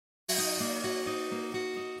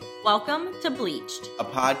Welcome to Bleached, a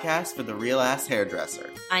podcast for the real-ass hairdresser.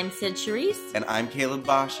 I'm Sid Charisse. And I'm Caleb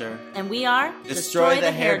Bosher. And we are Destroy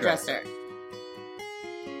the Hairdresser.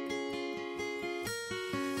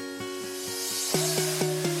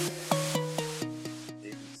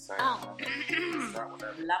 Oh.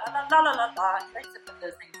 La la la la la la. Except for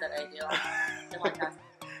those things that I do.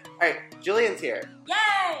 Alright, Julian's here.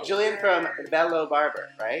 Yay! Julian from Velo Barber,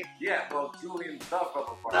 right? Yeah, well, Julian the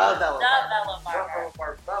Velo Barber. The Velo Velo The Barber. Velo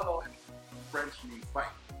Barber. Velo in French means bike.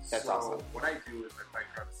 That's so awesome. What I do is I bike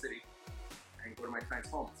around the city and go to my clients'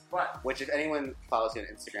 homes. But Which, if anyone follows you on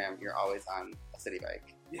Instagram, you're always on a city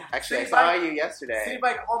bike. yeah, Actually, city I saw bike, you yesterday. City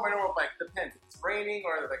bike or my normal bike depends. If it's raining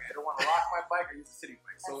or like I don't want to lock my bike, I use a city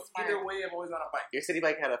bike. So That's either smart. way, I'm always on a bike. Your city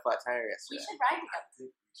bike had a flat tire We yesterday. should ride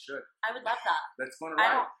together. We should. I would love that. Let's go on a I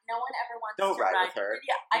ride. don't. No one ever wants Don't to ride ride with her.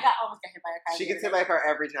 Yeah, I almost got hit by a car. She the gets other hit by a day. car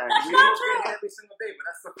every time. That's We not don't true. get every single day, but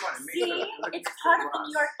that's the fun. It makes See, it it's part of the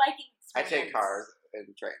New York biking experience. I take cars and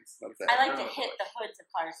trains. That's it. I like to No. hit the hoods of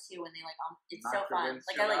cars too when they it's Knock so the fun. windshield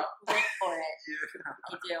Like I like out. live for it. Yeah.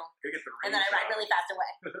 I do. Gotta get the And then I range ride out. really fast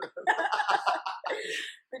away.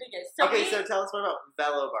 Pretty good. So Okay, we- so tell us more about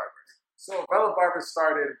Velo Barber. So Velo Barber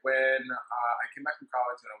started when I came back from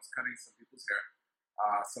college and I was cutting some people's hair,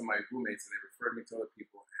 some of my roommates, and they referred me to other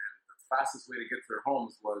people. And the fastest way to get to their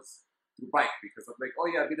homes was through bike because I'm like, oh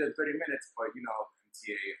yeah, I'll be there in 30 minutes, but you know,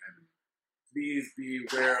 MTA and please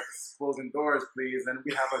beware of closing doors, please. And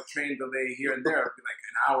we have a train delay here and there. It'll be like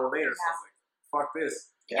an hour later. So I was like, fuck this.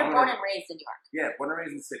 you're I'm born gonna- and raised in New York. Yeah, born and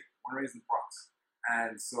raised in the city, born and raised in the Bronx.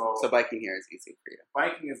 And so So biking here is easy for you.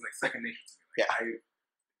 biking is like second nature to me. Like, Yeah.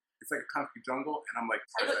 it's like a concrete jungle, and I'm like,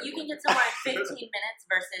 You can get somewhere in 15 minutes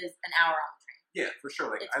versus an hour on the train. yeah, for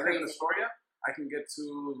sure. Like It's I live in crazy. Astoria, I can get to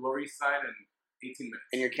Lower East Side in 18 minutes.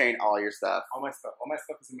 And you're carrying all your stuff. all my stuff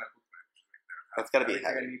is in my book bag. which is right there. That's gotta be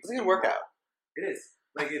Everything I heavy. need It's a to good do. workout. It is.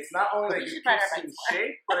 Like it's not only like We it should ride keeps our you in bikes more.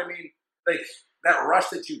 shape, but I mean, like that rush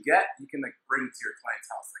that you get, you can like bring to your client's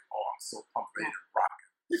house. Like, oh, I'm so pumped, ready to rock.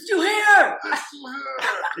 Let's do hair!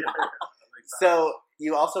 Yeah, like that. So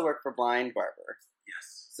you also work for Blind Barber.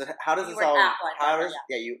 Yes. So how does You this work all? at Blind How Barber,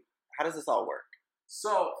 does How does this all work?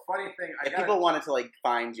 So funny thing, I If got people wanted to like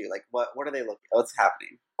find you, like what are they looking? What's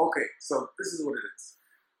happening? okay. So this is what it is.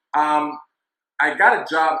 I got a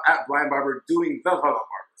job at Blind Barber doing the Velo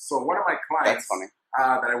Barber. So one of my clients That's funny.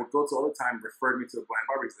 that I would go to all the time referred me to a blind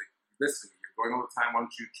barber. He's like, listen, you're going all the time. Why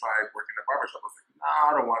don't you try working at a barbershop? I was like, no, I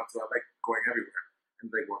don't want to. I like going everywhere. And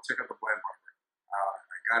they're like, well, check out the blind barber.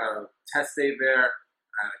 I got a test day there,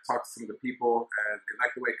 and I talked to some of the people, and they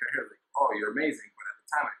liked the way I cut hair. Like, oh, you're amazing. But at the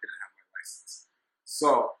time, I didn't have my license. So,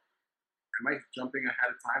 am I jumping ahead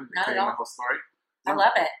of time? Not at Telling all. my whole story? I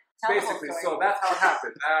love it. Tell Basically, the whole so story. that's how it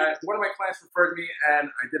happened. One of my clients referred me, and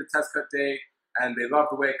I did a test cut day, and they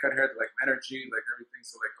loved the way I cut hair. They like my energy, like everything.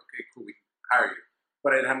 So like, okay, cool, we can hire you.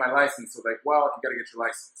 But I didn't have my license, so like, well, you got to get your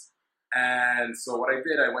license. And so what I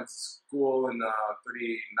did, I went to school in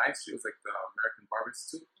 39th Street. It was like the American Barber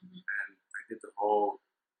Institute, and I did the whole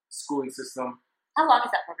schooling system. How long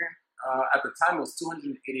is that program? At the time, it was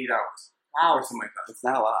 288 hours Wow. or something like that. It's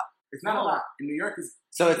not a lot. It's not a lot. In New York, it's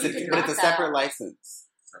So it's You can but it's a knock that separate out. license.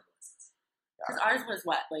 Because ours was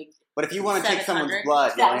what? Like, But if you want to take someone's 700?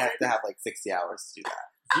 blood, you only have 1,000? to have like 60 hours to do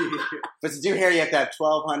that. But to do hair, you have to have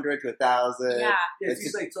 1,200 to 1,000. yeah. Yeah, it's It's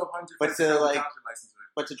usually like 1,200. but to, like- license.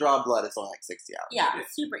 But to draw blood, it's only like 60 hours. Yeah,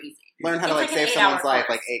 it's super easy. Learn how to It's like like an save 8-hour someone's life,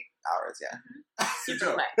 course. like 8 hours. Yeah.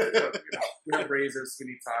 Super quick. We have razors,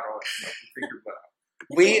 skinny Todd, all that stuff. We figured that out.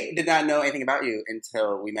 We did not know anything about you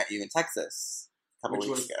until we met you in Texas a couple Which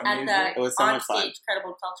weeks was ago. At It the was so much fun. on-stage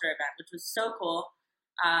Credible Culture event, which was so cool.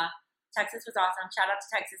 Texas was awesome. Shout out to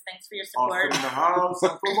Texas. Thanks for your support. Austin in the house.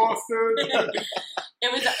 I'm from Austin.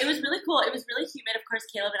 It was really cool. It was really humid. Of course,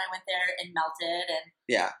 Caleb and I went there and melted, and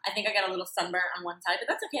Yeah. I think I got a little sunburn on one side,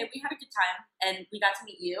 but that's okay. We had a good time, and we got to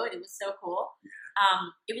meet you, and it was so cool.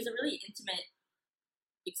 It was a really intimate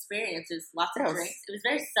experience. It was lots of Yeah, it was- drinks. It was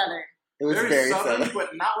very southern. It was very southern, southern.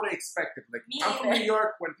 but not what I expected. Like Me I'm from either. New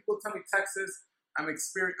York. When people tell me Texas, I'm like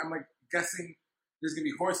guessing there's gonna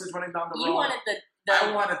be horses running down the You road. wanted the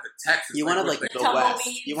I wanted the Texas. You like, wanted with like the the West.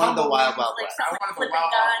 tumbleweeds, You wanted the wild, wild like, West. I wanted the flipping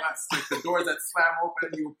wild, guns. wild west, like the doors that slam open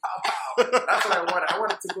and you pow pow. That's what I wanted. I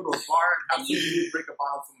wanted to go to a bar and have And you- some dude break a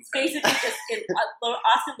bottle of someone's head. Basically, just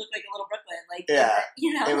Austin looked like a little Brooklyn. Like, Yeah.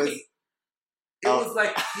 you know, It was. It was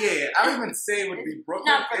like, yeah, I don't even say it would be Brooklyn.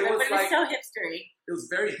 not Brooklyn, It was but it was like, so hipstery. it was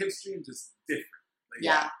very hipstery and just different. Like,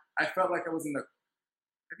 Yeah. I felt like I was in the.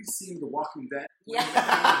 Have you seen The Walking Dead? Yeah.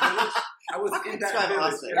 I was How can in you that describe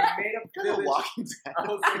village, Austin? in a made-up You're the village. Walking Dead. I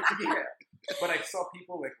was like, yeah. But I saw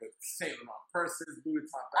people like with Saint Laurent purses, Louis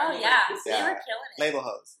Vuitton Oh bags. yeah, Like, they were killing it. Label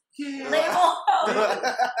hose. yeah. Label.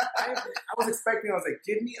 I was expecting. I was like,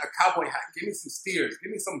 give me a cowboy hat, give me some steers,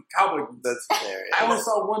 give me some cowboy boots. That's hilarious. I only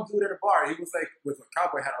saw one dude at a bar. He was like with a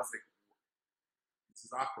cowboy hat. I was like, this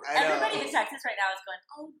is awkward. I know. Everybody in Texas right now is going,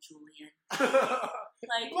 "Oh, Julian,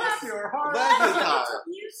 like Bless that's your heart. Bless his heart.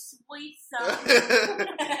 you sweet son."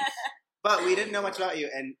 But we didn't know much about you,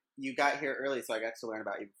 and you got here early, so I got to learn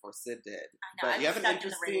about you before Sid did. I know. But I'm you have an stuck in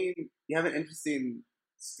the rain. interesting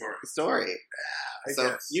Story. story. I So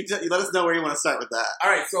guess. you let us know where you want to start with that.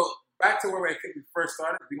 All right, so back to where I think we first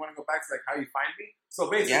started. Do you want to go back to like how you find me? So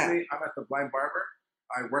basically, I'm at the Blind Barber.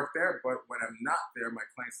 I work there, but when I'm not there, my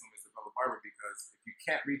clients know me as the Blind Barber because if you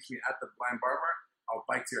can't reach me at the Blind Barber, I'll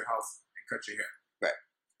bike to your house and cut your hair.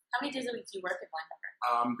 How many days a week do you work at Blind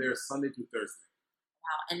Barber? There's Sunday through Thursday.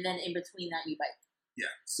 Wow. And then in between that, you bike. Yeah,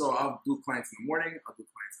 so I'll do clients in the morning, I'll do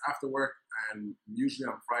clients after work, and usually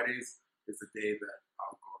on Fridays is the day that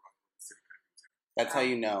I'll go around the city. That's how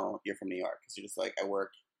you know you're from New York, because you're just like, I work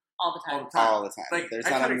All the time. all the time. Like, There's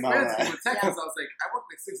I not tried a to explain to moment. people in Texas, I was like, I work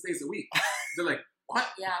like 6 days a week. They're like, what?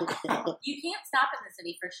 Yeah. You can't stop in the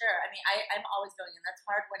city for sure. I mean, I'm always going, and that's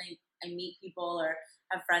hard when I meet people or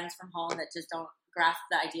have friends from home that just don't grasp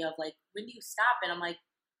the idea of like, when do you stop? And I'm like,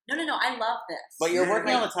 no, I love this. But you're Yeah.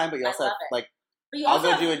 working all the time, but you I also have, love it. like, But you I'll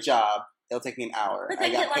also go do a job. It'll take me an hour. But I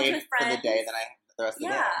then get got lunch paid with for the day, friends. then I the rest of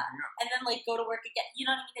the day. yeah, and then like go to work again. You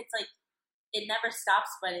know what I mean? It's like it never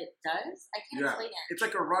stops, but it does. I can't Yeah. explain it. It's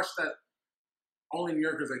like a rush that only New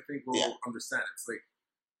Yorkers, I think, will Yeah. understand. It's like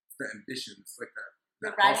the ambition. It's like that.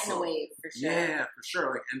 You're that riding hustle. the wave for sure. Yeah, for sure.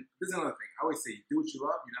 Like, and this is another thing. I always say, you do what you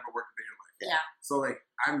love, you never work a day in your life. Yeah. So, like,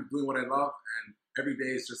 I'm doing what I love, and every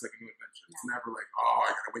day is just like a new adventure. It's never like, oh, I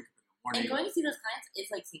gotta wake up in the morning. And going to see those clients is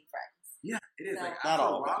like seeing friends. Yeah, it is. So- Like, Not after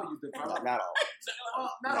all a of while, them. you develop. Not all. Well,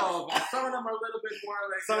 not all of them. Some of them are a little bit more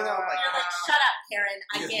like. Some of them are like, You're like, shut up, Karen.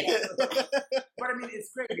 I get it. But I mean, it's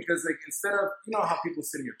great because, like, instead of, you know how people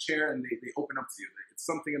sit in your chair and they open up to you. Like, it's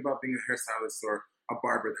something about being a hairstylist or a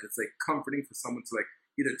barber that it's like comforting for someone to like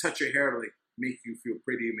either touch your hair or like make you feel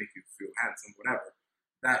pretty, make you feel handsome, whatever.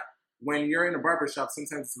 That when you're in a barber shop,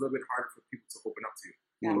 sometimes it's a little bit harder for people to open up to you.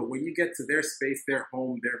 Yeah. But when you get to their space, their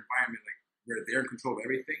home, their environment, like where they're in control of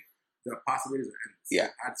everything, the possibilities are endless. Yeah.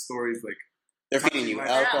 I've had stories like They're feeding you Like,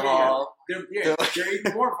 alcohol. they're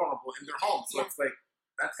even more vulnerable in their home. So Yeah. it's like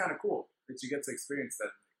that's kind of cool that you get to experience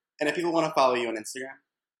that. And if people want to follow you on Instagram,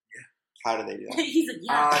 Yeah. how do they do that? He's like,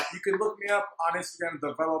 yeah. You can look me up on Instagram,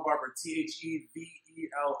 the Velo Barber,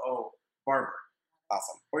 THEVELO Barber,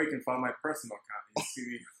 Awesome. or you can follow my personal account and you see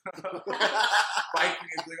me biking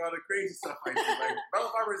and doing all the crazy stuff I do. Like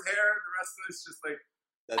Velo Barber's hair, the rest of it's just like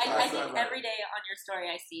That's I awesome. think every day on your story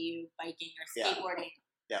I see you biking or Yeah. skateboarding.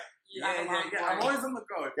 Yeah. You have a longboard. I'm always on the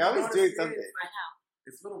go. If You're always you notice doing me, something. It's, I like, know.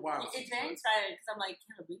 it's a little wild. It's very inspiring because I'm like,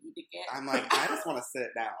 yeah, we need to get. I'm like, I just want to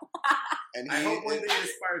sit down. And I hope one day it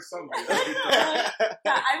inspires somebody. That'd be dope.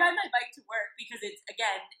 Yeah, I ride my bike to work because it's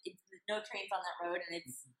no trains on that road, and it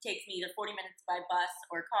takes me either 40 minutes by bus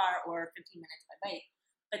or car or 15 minutes by bike.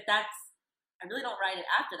 But I really don't ride it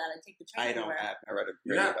after that. I take the train I don't everywhere. have. I ride a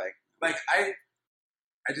Yeah. bike. Like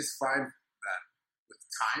I just find that with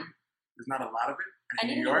time, there's not a lot of it. I And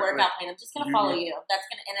need a in new New York, workout like, plan. I'm just gonna you follow need- you.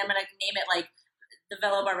 And I'm gonna name it like the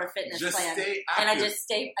Velo Barber Fitness just Plan. stay And I active.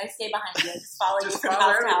 stay behind you. I just follow you Just from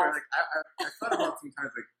follow house to everywhere. house. Like I thought about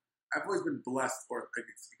sometimes like I've always been blessed, or like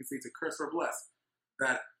you can say it's a curse or blessed,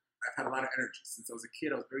 that I've had a lot of energy since I was a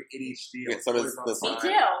kid. I was very ADHD. Yeah, I was so always does this Me one.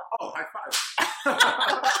 outside. too. Oh, high five!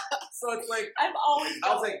 So it's like I'm always.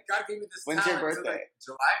 I was like, God gave me this. When's your talent to, birthday? like,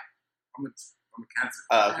 July. I'm a Cancer.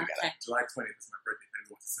 Oh, okay, got it. okay. July 20th is my birthday. And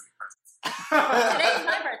everyone wants to send me presents. Today's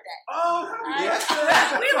my birthday. Oh, Yeah.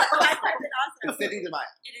 We look high five. It's awesome. It's Cindy DeMaio.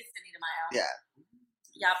 It is Cindy DeMaio. Yeah.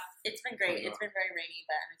 Yep. It's been great. It's been very rainy,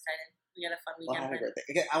 but I'm excited. We had a fun Well, weekend. happy birthday.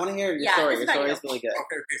 Okay, I want to hear your Yeah, story. this Your is about story you. is really good.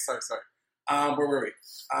 Okay, sorry. Where were we?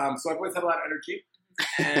 So I've always had a lot of energy,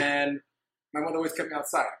 and my mother always kept me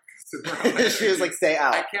outside. She was like, stay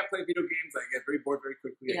I out. can't play video games. I get very bored very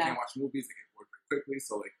quickly. Yeah. I can't watch movies. I get bored very quickly.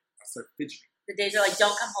 So like, I start fidgeting. The days are like,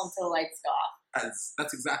 don't come home till the lights go off.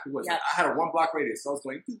 That's exactly what. Yep. I had a 1 block radius, so I was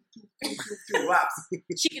going laps.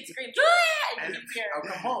 She could scream, Julia! And And you hear. I'll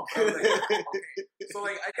come home. So I was like, okay. So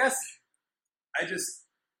like, I guess I just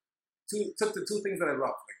took the two things that I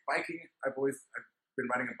love, like biking. I've been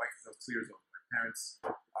riding a bike since I was 2 years old. My parents,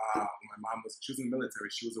 my mom she was in the military.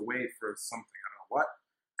 She was away for something, I don't know what.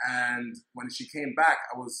 And when she came back,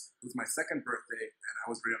 it was my second birthday, and I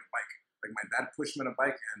was riding on a bike. Like my dad pushed me on a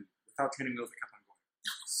bike, and without training wheels, I kept on going.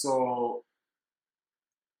 So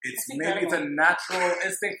it's That's maybe it's a incredible. natural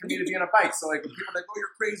instinct for me to be on a bike. So like when people are like, "Oh,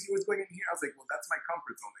 you're crazy, what's going in here?" I was like, "Well, that's my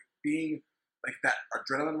comfort zone. Like being like that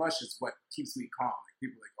adrenaline rush is what keeps me calm." Like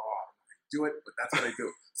people are like, "Oh, I don't know how to do it," but that's what I do.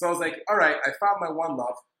 So I was like, "All right, I found my one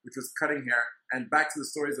love, which was cutting hair." And back to the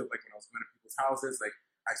stories of like when I was going to people's houses, like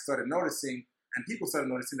I started noticing, and people started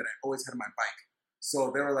noticing that I always had my bike. So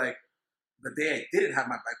they were like, the day I didn't have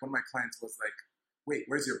my bike, one of my clients was like, "Wait,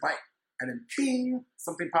 where's your bike?" And then, ping,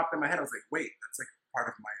 something popped in my head. I was like, "Wait, that's like part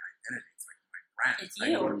of my identity. It's like my brand." It's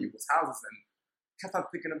I go to you. people's houses and kept on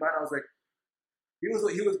thinking about it. I was like, he was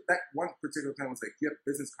that one particular time was like, "Do you have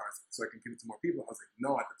business cards so I can give it to more people?" I was like,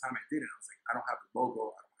 "No." At the time, I didn't. I was like, "I don't have the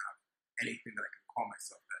logo. I don't have anything that I can call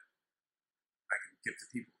myself that I can give to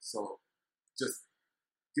people. So just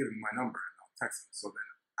give him my number and I'll text him." So then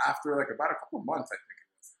after like about a couple of months, I think it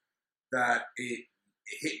was, that it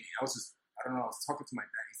hit me. I was just, I don't know, I was talking to my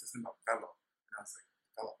dad. He said something about Velo. And I was like,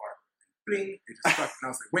 Velo Barber. And bling, it just stuck. And I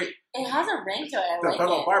was like, wait, It has a ring to it. I the like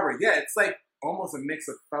Velo it. Barber. Yeah, it's like almost a mix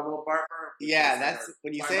of Fellow Barber. Yeah, because that's our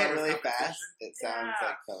when you Fine say it Barbers really competition. fast. It sounds Yeah.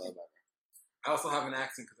 like fellow barber. I also have an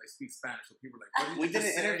accent because I speak Spanish. So people are like, what did We you did just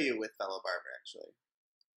an say? interview with fellow barber actually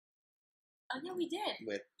Oh, yeah, we did.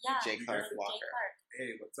 with Yeah. Jay Clark Jay Walker. Clark.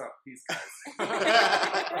 Hey, what's up? Peace, guys.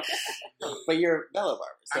 But you're fellow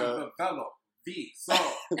barber, I'm so the fellow. So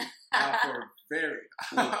for very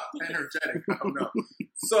energetic. I don't know.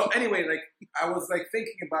 So anyway, like I was like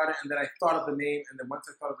thinking about it, and then I thought of the name, and then once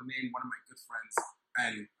I thought of the name, one of my good friends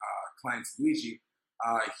and clients, Luigi,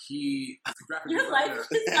 he is a graphic Your life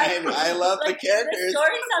designer. is I love the like, characters. The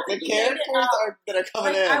story sounds The like you made it characters up. that are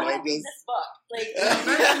coming Like, in. I I want to read just this book. Like,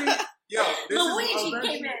 Eventually, yo, this Luigi is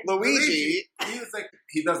came in. Luigi. He was like,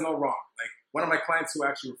 he does no wrong. Like one of my clients who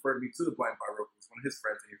actually referred me to the blind barber was one of his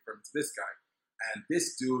friends, and he referred me to this guy. And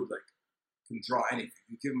this dude like can draw anything.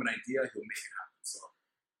 You give him an idea, he'll make it happen. So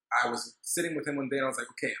I was sitting with him one day, and I was like,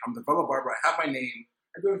 okay, I'm the fellow barber. I have my name.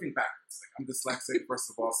 I do everything backwards. Like I'm dyslexic, first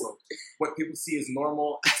of all. So what people see is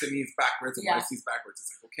normal to me is backwards, and what I see is backwards. It's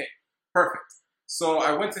like, okay, perfect. So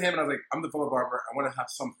I went to him and I was like, I'm the fellow barber. I want to have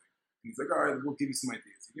something. And he's like, all right, we'll give you some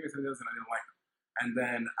ideas. He gave me some ideas, and I didn't like them. And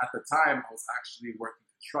then at the time, I was actually working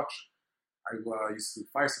construction. I used to do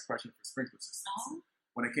fire suppression for sprinkler systems. Oh.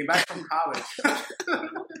 When I came back from college,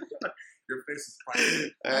 your face is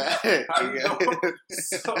crying. How do you know?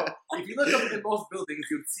 So if you look up in most buildings,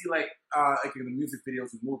 you'd see like in the music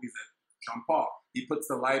videos and movies that Jean Paul, he puts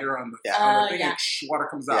the lighter on the, on the thing and water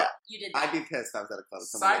comes out. Yeah. You did I'd that. be pissed if I was at a club.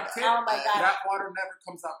 Side tip, Oh my God. that water never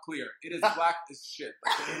comes out clear. It is black as shit.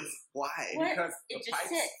 Like, it's Why? What? because It the just pipes,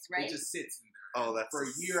 sits, right? It just sits in there. Oh, that's for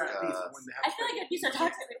a year at least. When they have I feel like it'd be so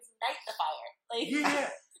toxic it would ignite the fire. Like, yeah.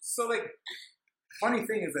 So like, funny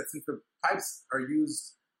thing is that since the pipes are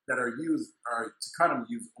used to cut them,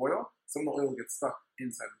 use oil. Some of the oil gets stuck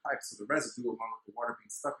inside the pipe, so the residue along with the water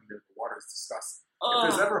being stuck in there, the water is disgusting.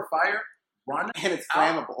 If there's ever a fire, run And it's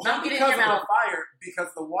out. flammable. Not Don't get it in because of your the mouth. fire, because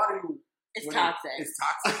the water it's when toxic. It's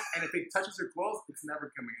toxic, and if it touches your clothes, it's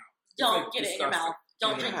never coming out. It's Don't like get it in your disgusting. mouth.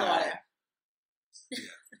 Don't drink the Yeah. water.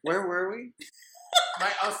 Where were we?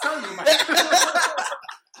 I was telling you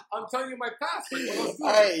I'm telling you my past. Like what I was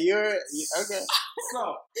doing. All right, okay.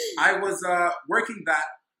 So I was working that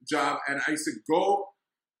job, and I used to go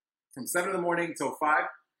from 7 in the morning till 5,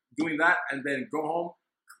 doing that, and then go home,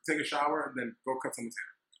 take a shower, and then go cut someone's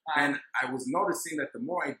hair. Wow. And I was noticing that the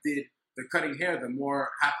more I did the cutting hair, the more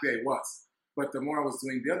happy I was. But the more I was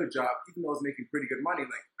doing the other job, even though I was making pretty good money, like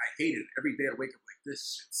I hated it. Every day I'd wake up like,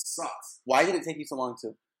 this shit sucks. Why did it take you so long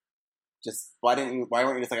to? Why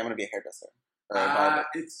weren't you just like, I'm gonna be a hairdresser? Or a barber?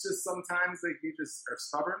 It's just sometimes like you just are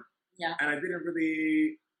stubborn. Yeah. And I didn't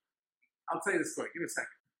really. I'll tell you the story. Give me a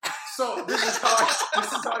second. So this is how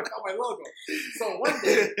I got my logo. So one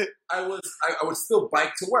day I would still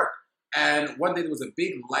bike to work, and one day there was a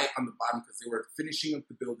big light on the bottom because they were finishing up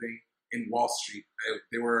the building in Wall Street.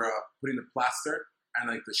 They were putting the plaster and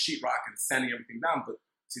like the sheetrock and sanding everything down, but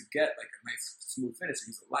to get like a nice smooth finish, they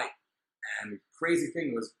used a light. And the crazy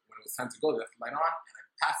thing was when it was time to go, they left the light on, and I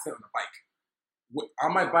passed it on the bike.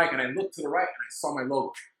 On my bike, and I looked to the right, and I saw my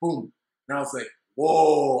logo. Boom. And I was like,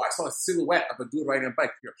 whoa, I saw a silhouette of a dude riding a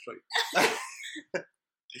bike. Here, I'll show you.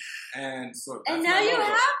 And so that's And now my you logo.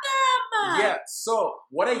 have them. Yeah, so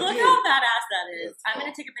what I Look did, how badass that is. That's I'm cool.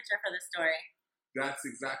 gonna take a picture for this story. that's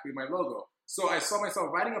exactly my logo. So I saw myself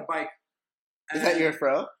riding a bike. Is that your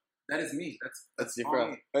fro? That is me. That's your all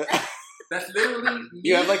fro. me. That's literally me.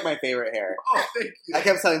 You have like my favorite hair. Oh, thank you. I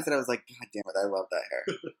kept telling Sid, I was like, God damn it, I love that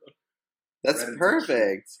hair. That's Red and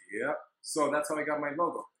perfect. Yep. So that's how I got my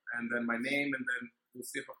logo. And then my name, and then we'll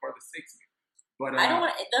see how far this takes me. But I don't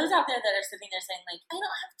want those out there that are sitting there saying like, I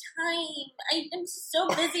don't have time. I'm so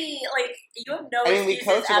busy. Like you have no. I mean, we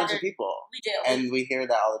coach a bunch after, of people, we do, and we hear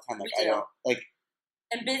that all the time. Like We I do. don't like.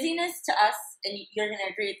 And busyness to us, and you're going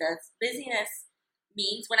to agree with this. Busyness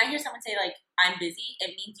means when I hear someone say like, I'm busy,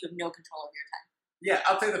 it means you have no control over your time. Yeah,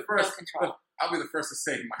 I'll tell you the first. No control. I'll be the first to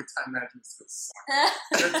say my time management skills suck.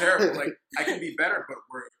 They're terrible. Like I can be better, but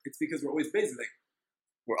it's because we're always busy. Like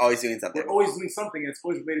We're always doing something. we're always doing something, and it's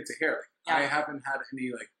always related to hair. Like Yeah. I haven't had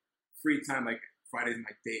any like free time. Like Friday's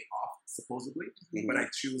my day off, supposedly, Mhm. but I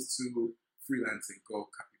choose to freelance and go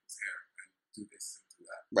cut people's hair and do this and do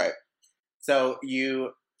that. Right. So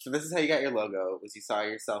this is how you got your logo. Was you saw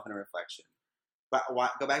yourself in a reflection. But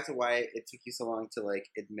go back to why it took you so long to like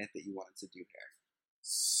admit that you wanted to do hair.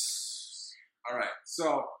 All right,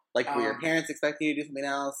 so Like, were your parents expecting you to do something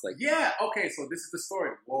else? Like, yeah, okay, so this is the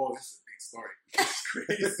story. Whoa, this is a big story.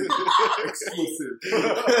 This is crazy.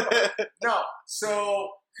 Exclusive. No,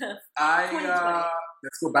 so I 2020.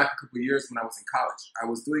 let's go back a couple of years when I was in college. I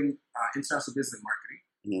was doing international business and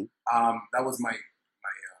marketing. That was my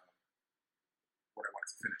what I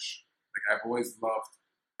wanted to finish. Like I've always loved.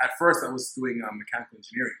 At first, I was doing mechanical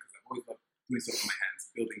engineering because I've always loved doing stuff with my hands,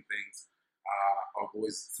 building things. I've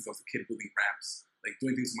always, since I was a kid, building ramps, like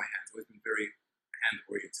doing things with my hands. I've always been very hand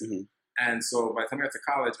oriented. Mhm. And so by the time I got to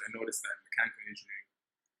college, I noticed that mechanical engineering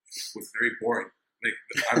was very boring. Like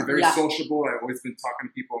I'm very Yeah. sociable. I've always been talking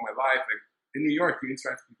to people all my life. Like in New York, you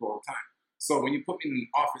interact with people all the time. So when you put me in an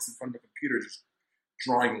office in front of a computer, just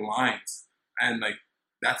drawing lines, and like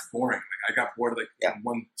that's boring. Like I got bored like Yeah. in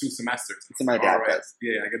 1-2 semesters. So my dad does.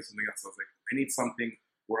 Yeah, I get something else. I was like, I need something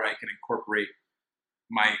where I can incorporate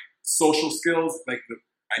my social skills. Like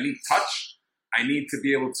I need touch. I need to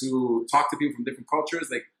be able to talk to people from different cultures.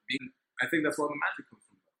 Like I think that's where the magic comes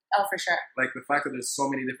from. Oh, for sure. Like the fact that there's so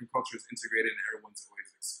many different cultures integrated and everyone's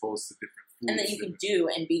always exposed to different foods. And that you can do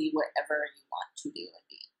and be whatever you want to do and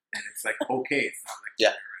be. And it's like, okay, it's not like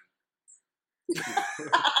Yeah. we're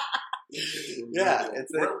Yeah,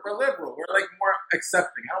 liberal. We're liberal. We're like more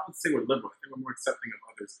accepting. I don't want to say we're liberal. I think we're more accepting of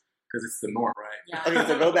others because it's the norm, right? Yeah. Okay,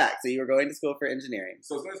 so go back. So you were going to school for engineering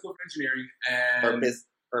So I was going to school for engineering and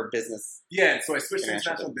or business. yeah, so I switched to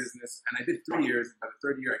International international business, and I did 3 years. By the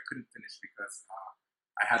third year, I couldn't finish because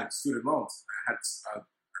I had student loans. I had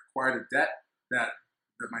acquired a debt that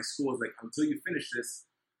my school was like, until you finish this,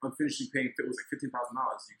 I'm finishing paying. It was like $15,000.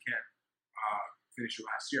 You can't finish your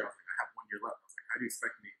last year. I was like, I have 1 year left. I was like, how do you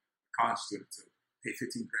expect me, a college student, to pay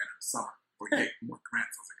 $15,000 in the summer or get more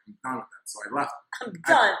grants? I was like, I'm done with that. So I left. I'm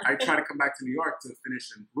done. I tried to come back to New York to finish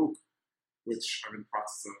in Baruch, which I'm in the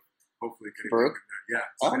process of hopefully getting Baruch? back in there. Yeah,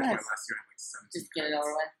 Oh, finish nice. my last year. I have like 17 Just get it credits.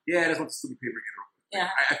 over with. Yeah, I just want the stupid paper to get it over with. Yeah.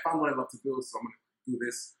 I found what I love to do, so I'm going to do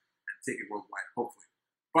this and take it worldwide, hopefully.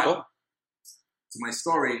 But Cool. to my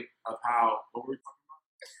story of how, what were we talking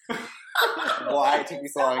about? Why it took me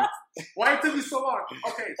so long? Why it took me so long?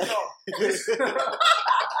 Okay, so.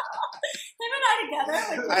 Him and I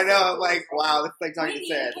together. Like, I know. I'm like, wow, it's like we talking to need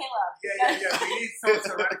Sid. Caleb. Yeah. We need someone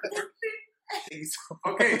to write the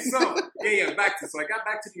Okay, so back to so I got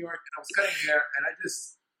back to New York and I was cutting hair and I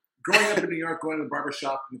just growing up in New York, going to the barber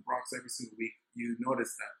shop in the Bronx every single week, you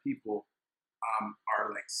notice that people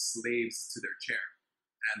are like slaves to their chair.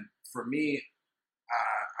 And for me,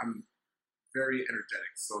 I'm very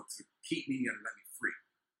energetic, so to keep me and let me free,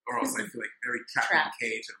 or else I feel like very trapped in a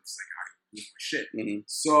cage and I'm just like, I lose my shit. Mhm.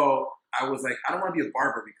 So I was like, I don't want to be a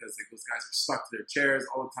barber because like those guys are stuck to their chairs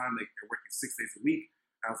all the time. Like they're working 6 days a week.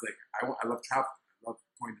 And I was like, I love traveling. I love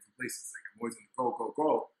going different places. Like I'm always on the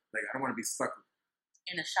go. Like I don't want to be stuck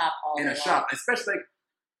In a shop all in day a long. shop, especially like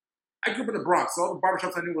I grew up in the Bronx. So all the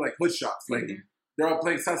barbershops I knew were like hood shops. Like they're all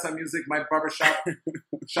playing salsa music. My barbershop,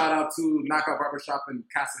 shout out to Knockout Barbershop in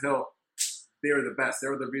Castle Hill. They were the best. They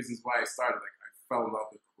were the reasons why I started. Like I fell in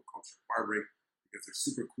love with the whole culture of barbering because they're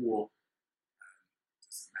super cool.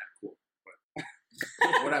 Just mad cool.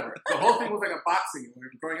 But whatever. The whole thing was like a boxing. When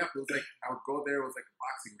we were growing up, it was like I would go there. It was like a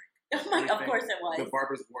boxing ring. Oh my, of course it was. The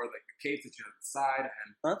barbers wore like the capes that you had on the side, and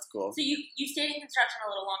That's cool. So you stayed in construction a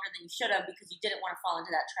little longer than you should have because you didn't want to fall into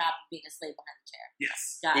that trap of being a slave behind the chair. yes,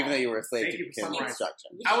 Got Even it. though you were a slave Thank to you for summarizing. construction.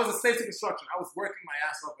 I was a slave to construction. I was working my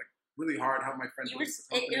ass off like really hard. Helping my friends. You were, build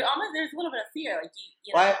the company. it almost, there's a little bit of fear. Like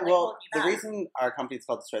you know, Why? like Well, holding you the back. reason our company is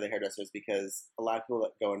called Destroy the Hairdresser is because a lot of people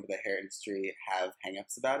that go into the hair industry have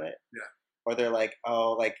hang-ups about it. Yeah. Or they're like,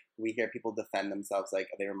 oh, like we hear people defend themselves, like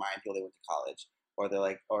they remind people they went to college. Or they're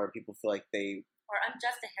like, or people feel like they, Or I'm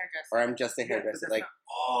just a hairdresser. or I'm just a Yeah, but hairdresser. that's Like,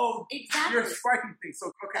 not- Exactly. you're sparking things.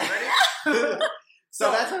 So okay, ready?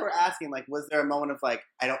 so that's what we're asking. Like, was there a moment of like,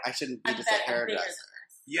 I shouldn't be I'm just a bigger than hairdresser?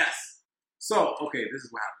 this. Yes. So okay, this is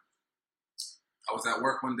what happened. I was at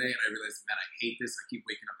work one day and I realized, man, I hate this. I keep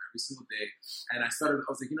waking up every single day. And I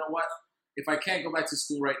was like, you know what? If I can't go back to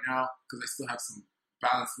school right now because I still have some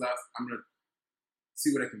balance left, I'm going to see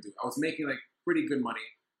what I can do. I was making like pretty good money,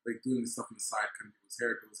 like doing this stuff on the side, cutting people's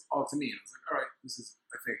hair. It was all to me. And I was like, all right,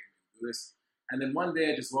 I think I can do this. And then one day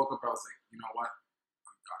I just woke up. I was like, you know what?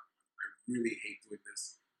 I'm done. I really hate doing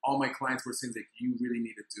this. All my clients were saying, like, you really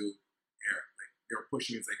need to do hair. Like, they were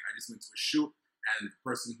pushing me. It's like, I just went to a shoot, and the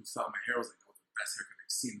person who styled my hair was like, that was the best haircut they've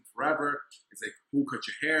seen in forever. It's like, who cut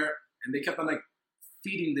your hair? And they kept on, like,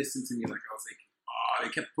 feeding this into me. Like, I was like, oh, they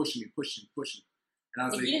kept pushing me. And I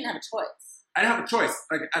was like, you didn't have a choice. I didn't have a choice.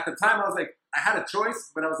 Like, at the time, I was like, I had a choice,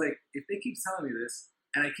 but I was like, if they keep telling me this,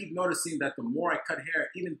 and I keep noticing that the more I cut hair,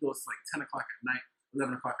 even though it's like 10 o'clock at night,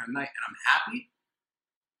 11 o'clock at night, and I'm happy,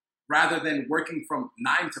 rather than working from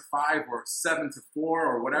 9 to 5 or 7 to 4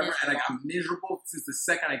 or whatever, and like I'm miserable since the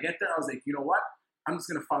second I get there, I was like, you know what? I'm just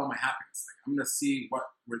gonna follow my happiness. Like, I'm gonna see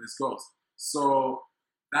where this goes. So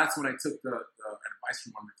that's when I took the advice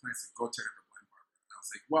from one of my clients to go check out the blind barber. And I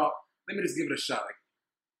was like, well, let me just give it a shot. Like,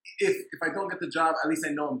 if I don't get the job, at least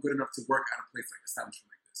I know I'm good enough to work at a place like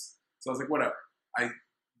establishment like this. So I was like, whatever. I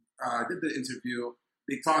did the interview.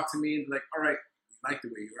 They talked to me. They're like, all right, we like the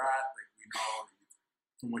way you're at. Like, we know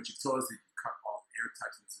from what you've told us that you cut all the hair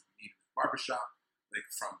types that we need in the barbershop, like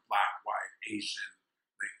from black, white, Asian,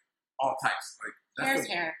 like all types. Like Hair is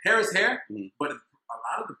hair. Hair is hair. Mm-hmm. But a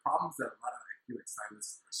lot of the problems that I feel like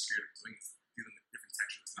stylists are scared of doing is dealing with different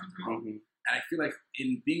textures. Mm-hmm. And I feel like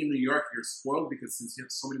in being in New York, you're spoiled because since you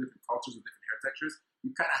have so many different cultures with different hair textures,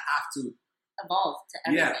 you kind of have to evolve to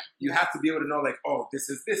everything. Yeah, you have to be able to know, like, oh, this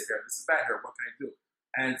is this hair, this is that hair. What can I do?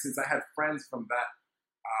 And since I had friends from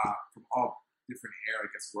from all different hair, I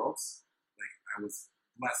guess, worlds, like I was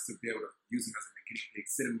blessed to be able to use them as a guinea pig,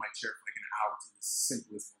 sit in my chair for like an hour to the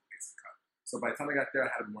simplest, most basic cut. So by the time I got there,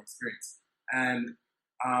 I had more experience. And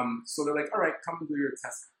so they're like, all right, come and do your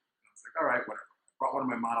test. And I was like, all right, whatever. I brought one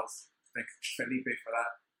of my models. Thank Felipe for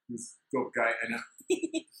that. He's a dope guy. And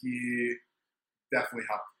he definitely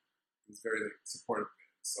helped. He was very like, supportive of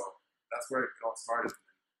it. So that's where it all started.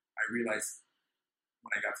 And I realized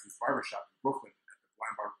when I got to this barbershop in Brooklyn, at the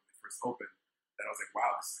blind barber when they first opened, that I was like,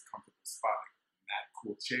 wow, this is a comfortable spot. Like, mad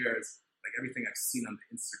cool chairs. Like, everything I've seen on the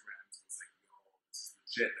Instagrams, it's like, yo, this is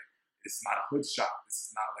legit. Like, it's not a hood shop.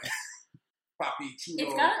 This is not like Papi Chulo.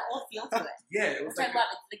 It's got an old feel to it. Yeah, it was which like I love.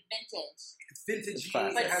 It's like vintage. It's vintage.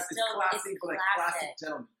 But It has still, classic, it's but like classic. classic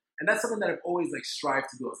gentleman. And that's something that I've always like strived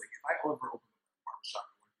to do. I was like, if I ever open a barbershop,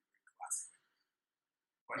 I want to be very classic.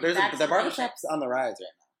 But The barbershop's on the rise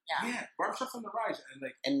right now. yeah, barbershop's on the rise,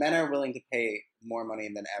 and men are willing to pay more money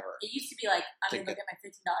than ever. It used to be like, I'm going to get my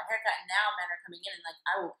 $15 haircut, and now men are coming in and like,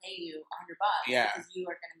 I will pay you $100 because you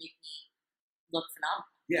are going to make me look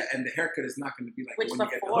phenomenal. Yeah, and the haircut is not going to be like Which when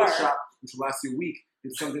you get the hood shop, which will last you a week.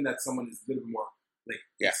 It's something that someone is a little bit more like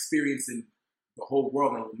experienced in the whole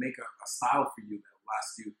world and will make a style for you that will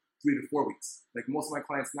last you 3 to 4 weeks. Like most of my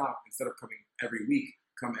clients now, instead of coming every week,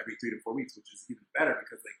 come every 3 to 4 weeks, which is even better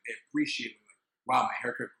because like they appreciate it. Like, wow, my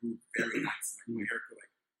haircut grew very nice. Like my haircut,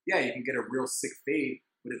 like yeah, you can get a real sick fade,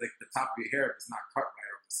 but it's like the top of your hair is not cut right,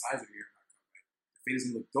 or the size of your hair is not cut right. The fade is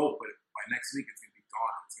gonna look dope, but by next week it's gonna be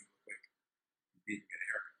gone. It's gonna look like you didn't get a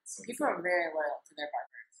haircut. So people are very loyal to their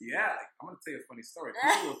barbers. Yeah, like I'm gonna tell you a funny story.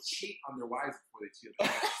 People will cheat on their wives before they cheat on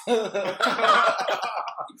their wives.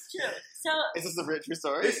 It's true. So is this a true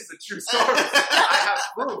story? This is a true story. I have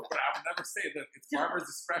proof, but I would never say that it's barber's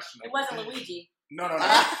discretion. It wasn't Luigi. No, not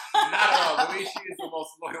at all. Luigi is the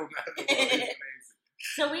most loyal man in the world. He's amazing.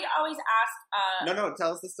 So we always ask. No,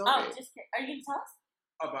 tell us the story. Oh, just are you gonna tell us?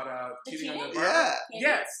 About cheating on the cheating? barber?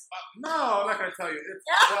 Yeah. Yes. No, I'm not gonna tell you.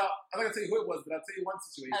 Well, I'm not gonna tell you who it was, but I'll tell you one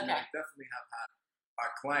situation that I definitely have had a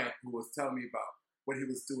client who was telling me about what he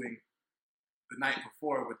was doing the night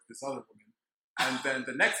before with this other woman. And then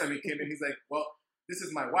the next time he came in, he's like, well, this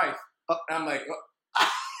is my wife. And I'm like,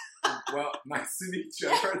 well, nice to meet you.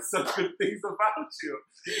 I've heard some good things about you.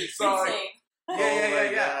 So, like,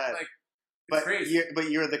 yeah. Like, but crazy.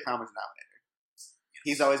 you're the common denominator.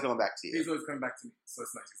 He's always going back to you. He's always coming back to me. So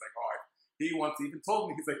it's nice. He's like, he even told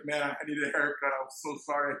me, he's like, man, I needed a haircut. I was so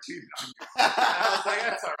sorry I cheated on you. And I was like,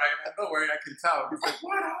 that's all right, man. Don't worry, I can tell. He's like,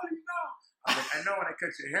 what? How do you know? I was like, I know when I cut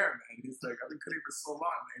your hair, man. He's like, I've been cutting for so long.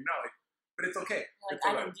 I know, like, but it's okay. Like, it's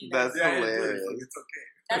all right. I didn't do that. That's hilarious. It's okay.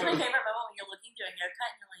 That's my favorite moment when you're looking through a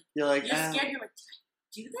haircut and you're scared. You're like, did I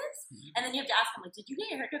do this? Mm-hmm. And then you have to ask them, like, did you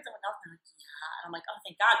get your haircut someone else? And they're like, yeah. And I'm like, oh,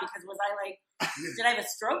 thank God, because was I like, did I have a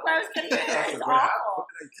stroke while I was cutting your hair? It's awful. What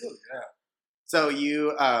did I do? Yeah. So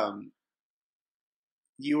you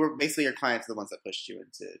were basically your clients are the ones that pushed you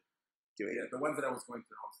into doing it. The ones that I was going to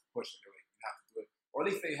the house pushed. They were like, you have to do it. or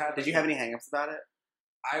at least they had. Did you have any hangups about it?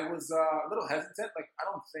 I was a little hesitant. Like, I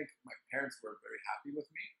don't think my parents were very happy with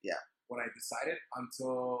me. Yeah. When I decided,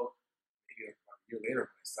 until maybe like about a year later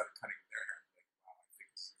when I started cutting their hair. I'm like, wow, I think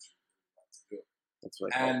this is what you want to do. That's what.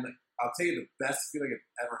 And I'll tell you, the best feeling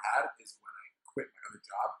I've ever had is when I quit my other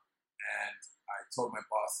job and I told my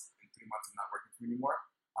boss, in 3 months I'm not working for you anymore.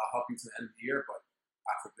 I'll help you to the end of the year, but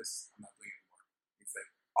after this, I'm not doing it anymore. He's like,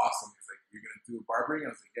 awesome. He's like, you're gonna do barbering?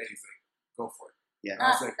 I was like, yeah. He's like, go for it. Yeah. And I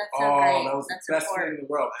was like, that's so great. that was That's the best important. feeling in the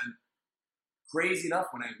world. And crazy enough,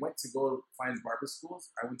 when I went to go find barber schools,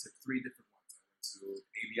 I went to 3 different ones. I went to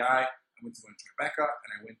ABI, I went to one in Tribeca, and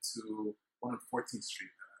I went to one on 14th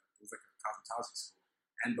Street. It was like a cosmetology school.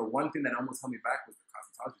 And the one thing that almost held me back was the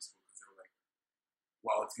cosmetology school, because they were like,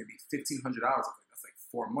 well, it's going to be $1,500. I was like, that's like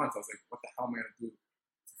 4 months. I was like, what the hell am I going to do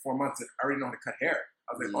for 4 months? I already know how to cut hair.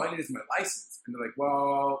 I was like, all I need is my license. And they're like,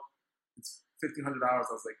 well, it's $1,500. I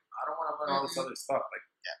was like, I don't want to learn all this other stuff. Like,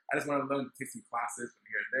 I just want to learn, take some classes from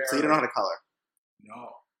here and there. So you don't know how to color? No,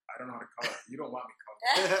 I don't know how to color. You don't want me color.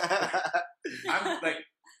 That's I'm like,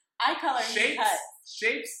 I color and you cut.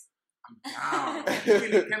 shapes, I'm down. You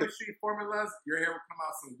need chemistry formulas, your hair will come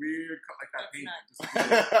out some weird, like that paint. Just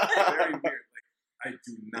very weird. Like, I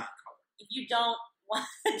do not color. If you don't let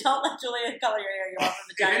Julia color your hair, you're welcome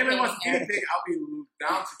to If anyone wants hair. anything, I'll be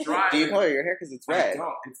down to dry. Do you color your hair? Because it's I red.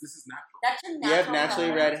 don't. This is natural. That's your natural You have naturally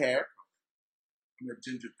color. red hair? I'm a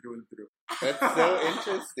ginger through and through. That's so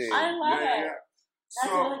interesting. I love it. That's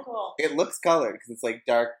So, really cool. It looks colored because it's like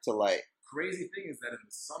dark to light. crazy thing is that in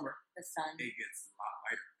the summer, The sun. it gets a lot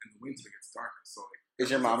lighter. In the winter, it gets darker. So, like, Is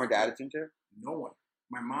your mom or dad a ginger? No one.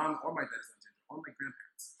 My mom or my dad is not ginger. All my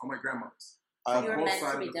grandparents. All my grandmothers. You were both meant to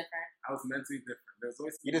sides be of- different. I was meant to be different. There's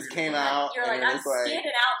always You just weird- came out You're and like, it I'm was like...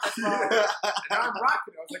 standing out in this role. And now I'm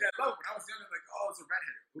rocking it. I was like, I love it. When I was young, I was like, oh, it's a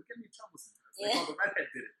redhead. What get me in trouble sometimes? Like, oh, the redhead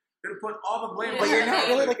did it. They're put all the blame. But on you're the not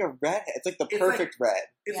redhead. really like a redhead. It's like the It's perfect red.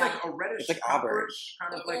 It's Yeah. like a reddish, It's like auburn. copperish,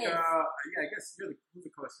 kind of It like is. yeah, I guess you're who's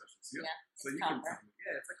the color specialist? You? Yeah, So it's you can copper. tell me.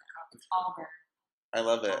 Yeah, it's like a copperish. Auburn. I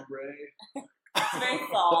love it. Ombre. It's very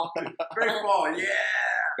fall. Very fall, yeah.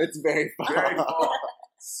 It's very fun. Very fall.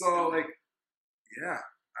 So, like, yeah.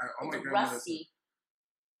 All my It's grandmothers. rusty. I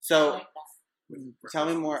So like that. tell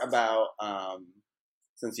me more about,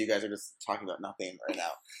 since you guys are just talking about nothing right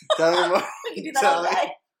now, tell me more, We can do that all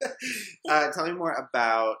day. tell me more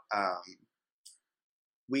about,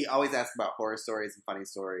 we always ask about horror stories and funny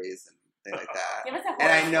stories and things like that. Give us a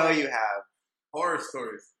And I horror know story. you have. Horror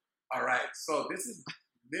stories. All right. So, this is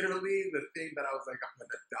literally the thing that I was like, I'm going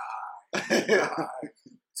to die. Die.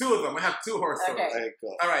 2 of them. I have 2 horror stories. Okay. Very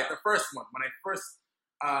cool. All right, the first one. When I first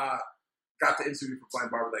got the interview for Blind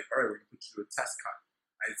Barber, like, all right, we're going to put you through a test cut.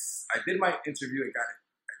 I did my interview and got it.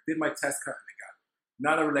 I did my test cut and I got it.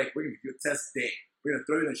 Now they were like, we're going to give you a test day. We're going to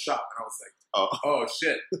throw you in the shop. And I was like, oh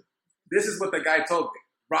shit. This is what the guy told me.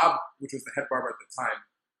 Rob, which was the head barber at the time,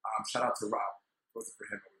 shout out to Rob. If it wasn't for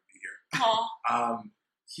him, I wouldn't be here. Aw.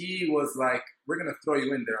 He was like, we're going to throw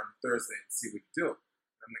you in there on Thursday and see what you do.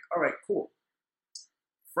 And I'm like, all right, cool.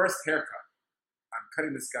 First haircut. I'm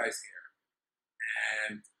cutting this guy's hair.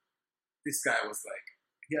 And this guy was like,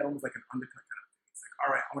 he had almost like an undercut kind of thing. He's like, all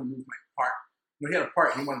right, I want to move my part. No, he had a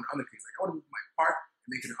part, he wanted an undercut. He's like, I want to move my part and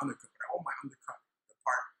make it an undercut, but I want my undercut, the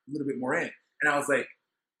part, a little bit more in. And I was like,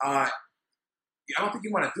 I don't think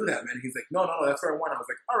you want to do that, man. He's like, no, that's what I want. I was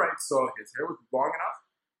like, all right. So his hair was long enough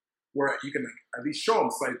where you can like, at least show him.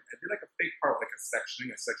 So I did like a fake part, like a section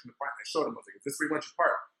the part, and I showed him. I was like, is this where you want your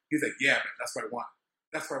part? He's like, yeah, man, that's what I want.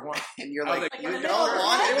 That's what I want. And you're I was like, like, you in the don't middle of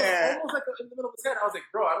want it it was there. almost like in the middle of his head. I was like,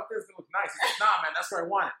 bro, I don't think it's gonna look nice. He's like, nah, man, that's where I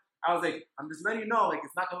want it. I was like, I'm just letting you know, like,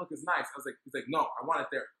 it's not gonna look as nice. I was like, he's like, no, I want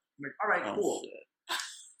it there. I'm like, all right, cool. Shit.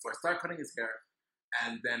 So I start cutting his hair,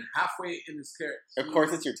 and then halfway in his hair, Of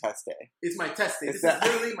course, it's your test day. it's my test day. Is This that-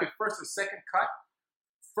 is literally my first or second cut.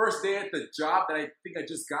 First day at the job that I think I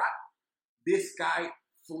just got. This guy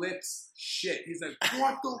flips shit. He's like,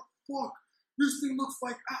 what the fuck? This thing looks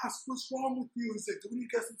like ass. What's wrong with you? He's like, do we need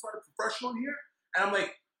to get some sort of professional here? And I'm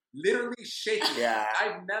like, literally shaking. Yeah.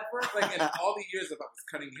 I've never, like, in all the years that I was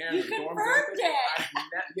cutting hair You in the dorms, and confirmed everything,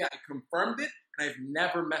 it. I confirmed it, and I've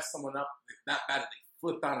never messed someone up that bad. They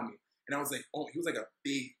flipped out on me, and I was like, oh, he was like a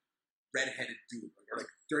big redheaded dude, or like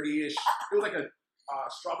dirty-ish. It was like a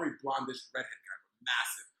strawberry blondish redhead guy,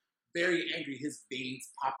 massive, very angry. His veins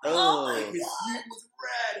popped out. Oh. Like his heat was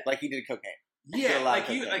red. Like he did cocaine. Yeah, a lot like of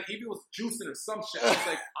he cocaine. like if he was juicing or some shit. I was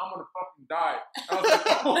like, I'm gonna fucking die. I was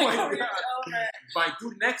like, oh my Like, god. over. My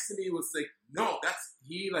dude next to me was like, no, that's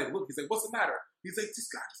he. Like, look, he's like, what's the matter? He's like, this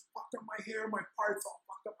guy just fucked up my hair, my parts all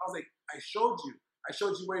fucked up. I was like, I showed you. I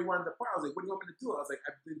showed you where you wanted the part. I was like, what do you want me to do? I was like,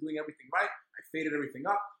 I've been doing everything right. I faded everything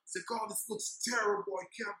up. He's like, oh, this looks terrible. I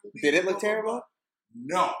can't believe it. Did it look terrible?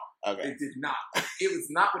 No, Okay. it did not. It was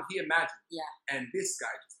not what he imagined. Yeah. And this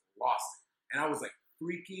guy just lost it. And I was like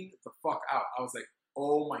freaking the fuck out. I was like,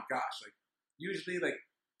 oh my gosh. Like, usually, like,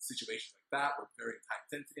 situations like that were very high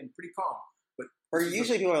intensity and pretty calm. But Or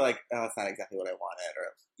usually people are like, oh, it's not exactly what I wanted. Or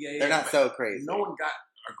yeah, they're not but so crazy. no one got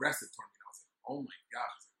aggressive toward me. And I was like, oh my gosh.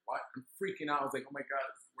 I was like, what? I'm freaking out. I was like, oh my God,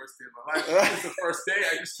 this is the worst day of my life. This is the first day.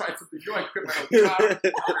 I just tried something new. I quit my own job. I'm going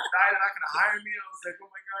to die. They're not going to hire me. I was like, oh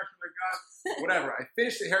my gosh, whatever. I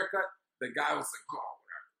finished the haircut. The guy was like, oh,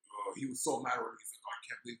 whatever. Oh, he was so mad. He's like, oh, I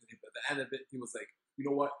can't believe it. But at the end of it, he was like, you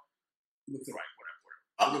know what? It looks all right. Whatever.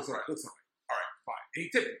 It looks all right. All right, fine. And he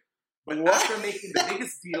tipped me. But after making the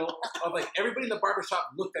biggest deal of, like, everybody in the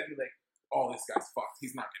barbershop looked at me like, oh, this guy's fucked.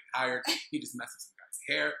 He's not getting hired. He just messed up some guy's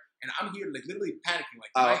hair. And I'm here, like, literally panicking.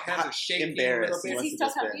 Like, my hands are shaking a little Does bit. he still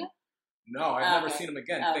come to you? No, I've never seen him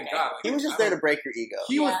again. Thank God. Like, He was just there to break your ego.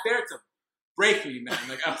 He was there to break me, man.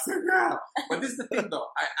 Like, I was like, yeah. But this is the thing, though.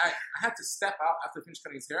 I had to step out after I finished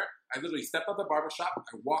cutting his hair. I literally stepped out the barbershop. I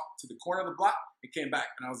walked to the corner of the block and came back.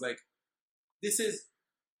 And I was like, this is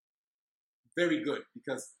very good.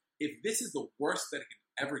 Because if this is the worst that it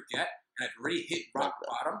can ever get, and I've already hit rock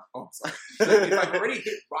bottom. Oh, I'm sorry. Like, if I've already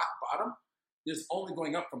hit rock bottom, there's only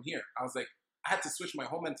going up from here. I was like, I had to switch my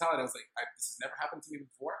whole mentality. I was like, this has never happened to me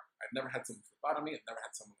before. I've never had someone flip out on me. I've never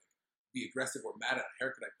had someone like be aggressive or mad at a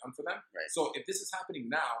haircut I've done for them. Right. So if this is happening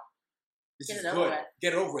now, this Get is it over good. with.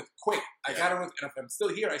 Get it over with quick. I got it over with. And if I'm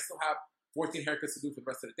still here, I still have 14 haircuts to do for the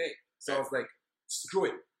rest of the day. So I was like, screw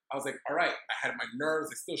it. I was like, all right. I had my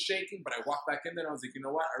nerves. They're still shaking, but I walked back in there and I was like, you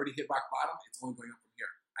know what? I already hit rock bottom. It's only going up from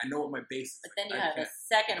here. I know what my base is. But then you I have a can't-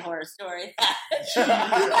 second horror story.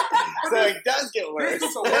 So it does get worse. This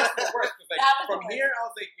is the worst of the worst. 'Cause, like, That was the from worst. here, I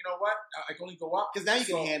was like, you know what? I can only go up. Because now you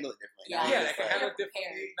can So- handle it differently. Yeah. Now Yeah, you're I just can like- handle it You're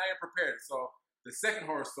differently. prepared. Now you're prepared. So the second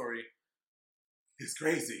horror story is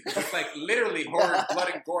crazy. It's like literally horror, blood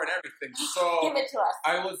and gore and everything. So Give it to us.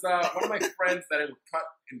 I was one of my friends that I would cut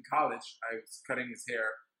in college. I was cutting his hair.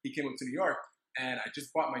 He came up to New York, and I just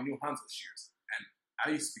bought my new Hanzo shears. And I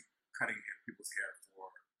used to be cutting people's hair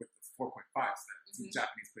with the 4.5s. Some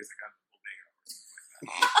Japanese place I got in the bodega or something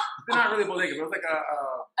like that. They're not really bodega, but it was like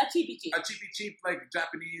A cheapy cheap. a cheap like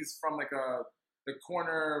Japanese from like the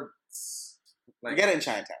corner. You get it in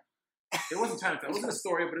Chinatown. It wasn't Chinatown. It wasn't a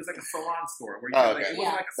store, but it was like a salon store where you Oh, like, okay. it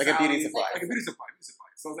wasn't Like a beauty Sally's, supply. Like a beauty supply.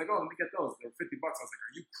 So I was like, oh, let me get those. They were $50. I was like,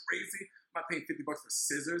 are you crazy? I'm not paying $50 for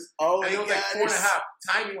scissors. Oh And my it was like God.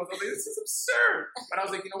 4.5 tiny ones. I was like, this is absurd. But I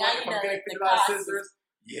was like, you know Now what? you If I'm know getting the $50 cost. scissors,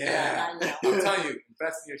 Yeah, yeah. now you know. I'm telling you,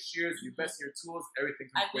 invest in your shears, you invest in your tools, everything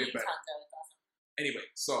I've comes way used better. Hanzo. It's awesome. Anyway,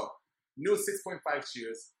 so new 6.5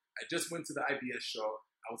 shears. I just went to the IBS show.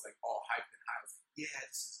 I was like all hyped and high. I was like, yeah,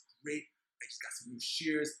 this is great. I just got some new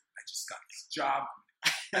shears. I just got this job.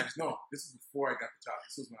 No, this was before I got the job.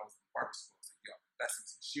 This was when I was in barber school. I was like, yo, I'm investing in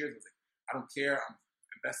some shears. I was like, I don't care. I'm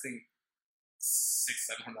investing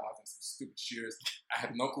 $600-700 on some stupid shears. I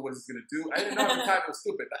have no clue what this is going to do. I didn't know at the time it was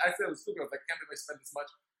stupid. I said it was stupid. I was like, I can't believe I spent this much.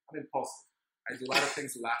 I'm impulsive. I do a lot of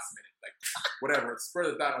things last minute. Like, whatever. It's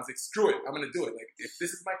further down. I was like, screw it. I'm going to do it. Like, if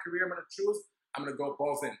this is my career I'm going to choose, I'm going to go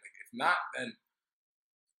balls in. Like, if not, then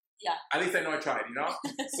Yeah. at least I know I tried, you know?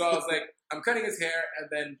 So I was like, I'm cutting his hair and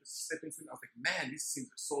then just snipping. I was like, man, these seams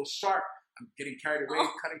are so sharp. I'm getting carried away,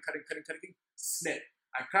 cutting. Snip.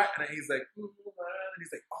 I cut and he's like, and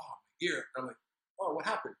he's like, oh, my ear. And I'm like, oh, what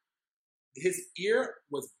happened? His ear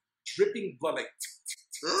was dripping blood, like.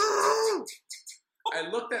 I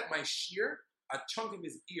looked at my shear. A chunk of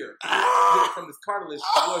his ear from his cartilage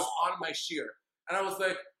was on my shear, and I was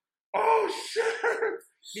like, oh shit!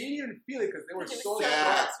 He didn't even feel it because they were so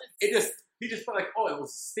sharp. He just felt like, oh, it was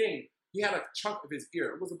a sting. He had a chunk of his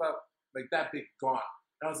ear. It was about like that big, gone.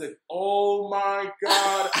 And I was like, oh my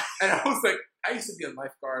God. And I was like, I used to be a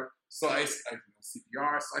lifeguard. So I know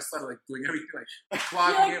CPR. So I started like doing everything, like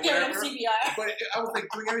clogging it, Giving him whatever. CPR. But I was like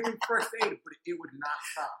doing everything first aid, but it would not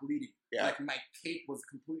stop bleeding. Yeah. Like my cape was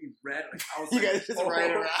completely red. Like I was You like, guys just oh.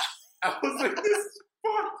 ride around. I was like, this is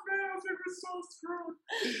fucked, man. I was like, we're so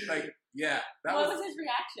screwed. Like, yeah. That What was his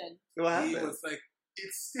reaction? What he happened? was like, it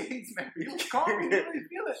stings, man. He was calm. He didn't really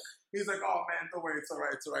feel it. He was like, oh, man, don't worry. It's all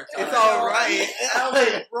right. It's all right. It's all right. I was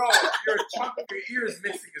like, bro, your chunk of your ear is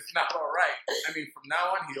missing. It's not all right. I mean, from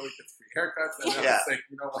now on, he always gets free haircuts. And I Yeah. was like,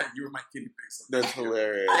 you know what? You were my guinea pig. So That's thank you.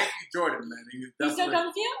 hilarious. Thank you, Jordan, man. He still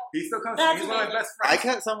comes to you? He still comes to That's me. He's one of my best I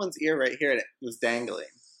friends. cut someone's ear right here and it was dangling.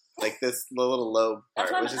 Like this little lobe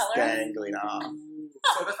That's part one was of just the colors? dangling off.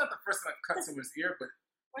 So that's not the first time I've cut someone's ear, but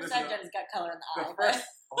Or Listen, Side Jen's got color in the the eye. first.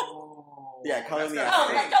 Oh. Yeah, color that's me not out. Oh,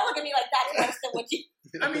 safe. like, don't look at me like that. That's the what you.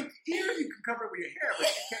 I mean, here you can cover it with your hair, but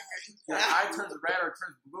you can't get your eye turns red or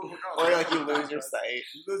turns blue. Who knows? Or like you lose your sight.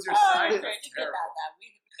 You lose your Oh, sight. okay, That's just get terrible. that. We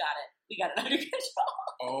got it. We got it under control.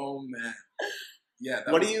 Oh man. Yeah.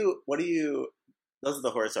 What do you? Those are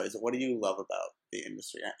the horror stories. What do you love about the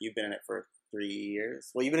industry? You've been in it for 3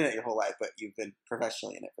 years. Well, you've been in it your whole life, but you've been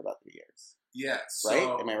professionally in it for about 3 years, Yeah. So,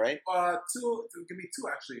 right? Am I right? two. Give me two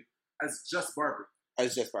actually. As just barber. I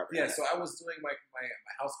was just barber. Yeah. So I was doing my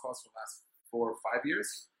house calls for the last 4 or 5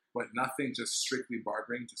 years, but nothing. Just strictly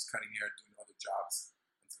barbering, just cutting hair, doing other jobs.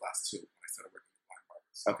 Until the last 2 when I started working with blind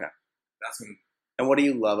barbers. So Okay. That's when. And what do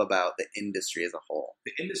you love about the industry as a whole?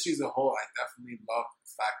 The industry as a whole, I definitely love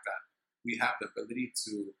the fact that we have the ability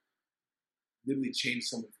to literally change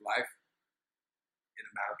someone's life in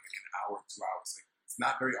a matter of like an hour, 2 hours. Like, it's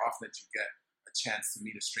not very often that you get a chance to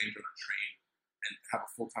meet a stranger on a train and have a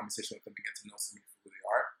full conversation with them and get to know somebody for who they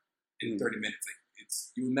are in 30 minutes. Like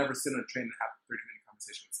you will never sit on a train and have a 30-minute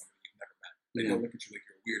conversation with somebody you've never met. They'll look at you like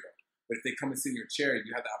you're a weirdo. But if they come and sit in your chair,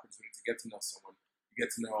 you have the opportunity to get to know someone. You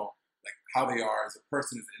get to know like how they are as a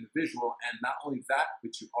person, as an individual, and not only that,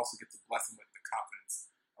 but you also get to bless them with the confidence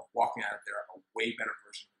of walking out of there a way better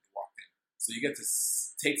version than they walked in. So you get to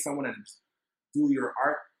take someone and do your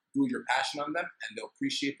art, do your passion on them, and they'll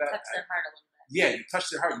appreciate that. Touch their heart a little bit. Yeah, you touch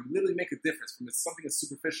their heart. You literally make a difference from something as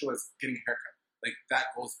superficial as getting a haircut. Like that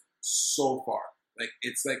goes so far. Like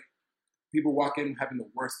it's like people walk in having the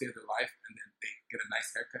worst day of their life, and then they get a nice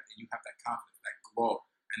haircut, and you have that confidence, that glow,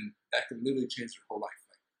 and that can literally change their whole life.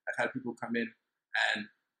 Like I've had people come in and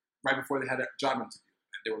right before they had a job interview,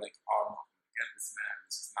 and they were like, "Oh, I'm not going to get this, man.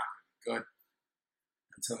 This is not going to be good."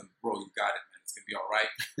 I'm telling them, "Bro, you got it, man. It's going to be all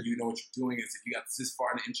right. You know what you're doing. Is if you got this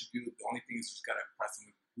far in the interview, the only thing is you just got to impress them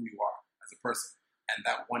with who you are as a person. And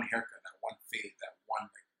that one haircut, that one fade, that one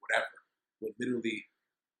like whatever would literally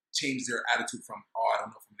change their attitude from, oh, I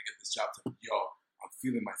don't know if I'm going to get this job to, yo, I'm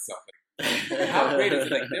feeling myself. Like, how great is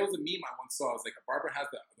it? Like, there was a meme I once saw. It was like a barber has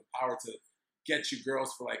the power to get you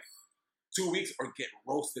girls for like 2 weeks or get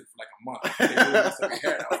roasted for like a month. They really mess up your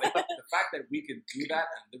hair. And I was like, the fact that we can do that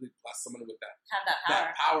and literally bless someone with that, Have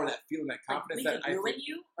that power. that feeling, that confidence, Like, we that can ruin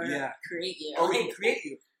you or create you. or we can create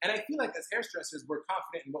you. And I feel like as hairdressers, we're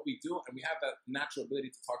confident in what we do, and we have that natural ability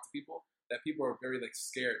to talk to people. That people are very like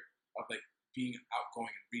scared of like being outgoing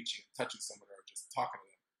and reaching, and touching someone, or just talking to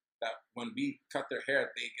them. That when we cut their hair,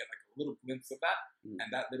 they get like a little glimpse of that, and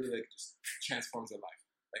that literally like, just transforms their life.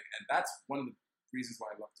 Like, and that's one of the reasons why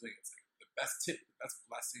I love doing it. It's like the best tip, the best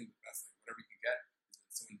blessing, the best like whatever you can get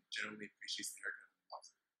is when someone genuinely appreciates the haircut and loves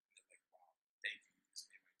it. And they're like, wow, thank you, you just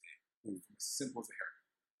made my day. From as simple as a haircut.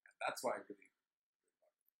 And that's why I really.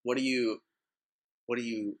 What do you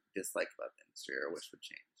dislike about the industry or wish would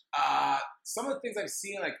change? Some of the things I've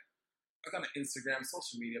seen, like on Instagram,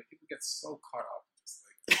 social media, people get so caught up just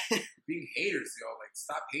like being haters, yo. Like,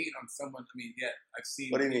 stop hating on someone. I mean, yeah, I've seen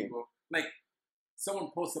What do you people like someone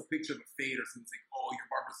posts a picture of a fade or something like, oh, your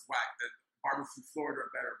barber's whack. The barbers from Florida are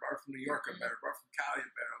better. Barbers from New York are better. Barbers from Cali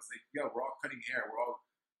are better. I was like, yo, we're all cutting hair. We're all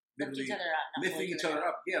literally lifting each other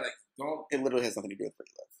up. Yeah, like don't. It literally has nothing to do with where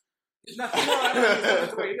you live. It's nothing. No, I don't know. It's nothing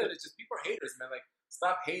to where you live. It's just people are haters, man. Like,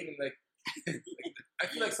 stop hating. Like I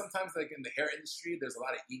feel like sometimes, like in the hair industry, there's a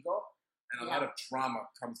lot of ego and a lot of drama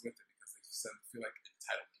comes with it because they just feel like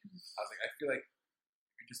entitled. I was like, I feel like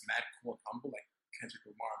if you're just mad, cool, and humble, like Kendrick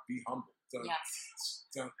Lamar, be humble. Like,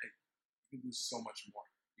 you can do so much more.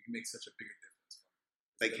 You can make such a bigger difference.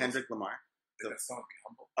 Like Kendrick Lamar. That song, Be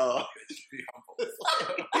Humble. Oh. Be Humble.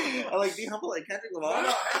 I like Be Humble like Kendrick Lamar.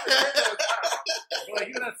 No, I don't know. But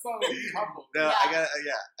like, even that song, like, Be Humble. No,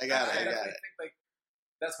 Yeah. I got it. I think like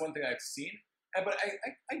that's one thing I've seen. But I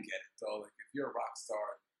get it though. Like if you're a rock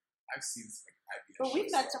star, I've seen like IBS. But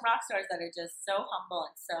we've met some rock stars that are just so humble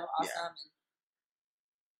and so awesome. And,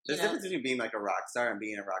 There's a difference between being like a rock star and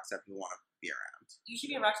being a rock star people want to be around. you should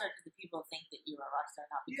be a rock star because the people think that you're a rock star,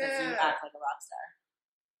 not because you act like a rock star.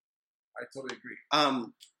 I totally agree.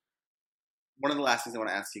 One of the last things I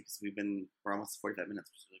want to ask you, because we're almost 45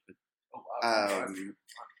 minutes, which is really good. Oh wow.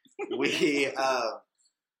 We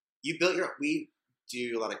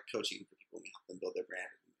do a lot of coaching for people. We help them build their brand,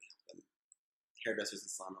 and we help them hairdressers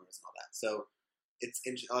and salon owners and all that. So it's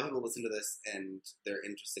a lot of people listen to this and they're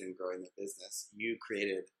interested in growing their business. You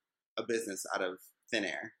created a business out of thin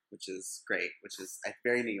air, which is great, which is a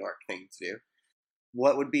very New York thing to do.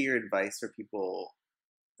 What would be your advice for people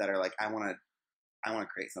that are like, I want to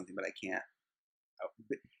create something, but I can't?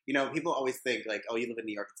 You know, people always think like, oh, you live in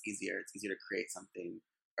New York, it's easier to create something.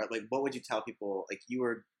 Or like, what would you tell people? Like, you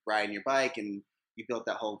were riding your bike and you built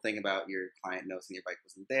that whole thing about your client noticing your bike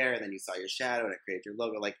wasn't there, and then you saw your shadow and it created your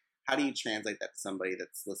logo. Like, how do you translate that to somebody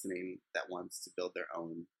that's listening that wants to build their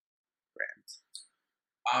own brand?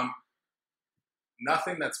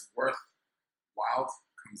 Nothing that's worthwhile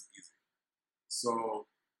comes easy. So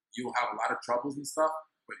you'll have a lot of troubles and stuff,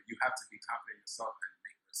 but you have to be confident in yourself and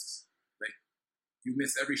make risks. Like, you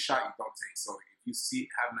miss every shot you don't take. So if you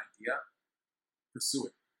have an idea, pursue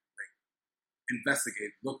it. Like,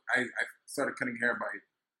 investigate. Look, I started cutting hair by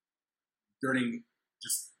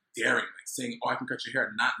just daring, like saying, "Oh, I can cut your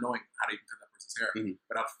hair," not knowing how to even cut that person's hair,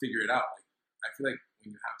 but I'll figure it out. Like, I feel like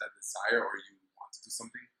when you have that desire or you want to do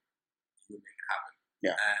something, you will make it happen.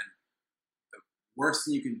 Yeah. And the worst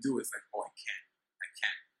thing you can do is like, "Oh, I can't."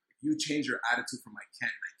 If you change your attitude from "I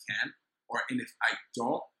can't" and "I can," and if I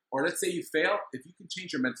don't, or let's say you fail, if you can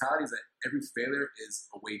change your mentality that every failure is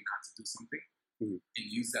a way not to do something, and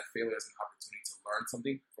use that failure as an opportunity to learn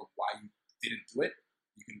something from why you didn't do it,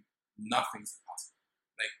 nothing's impossible.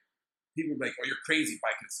 Like, people are like, "Oh, you're crazy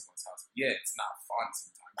biking to someone's house." Yeah, it's not fun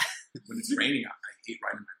sometimes. When it's raining out, I hate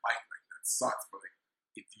riding my bike. Like, that sucks. But like,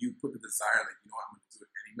 if you put the desire, like, you know what, I'm going to do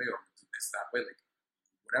it anyway, or I'm going to do this that way, like,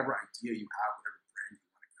 whatever idea you have, whatever brand you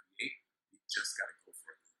want to create, you just got to go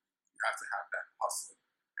for it. You have to have that hustle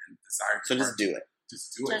and desire. So just do it.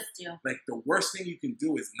 Just do it. Just do. Like, the worst thing you can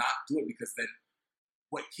do is not do it, because then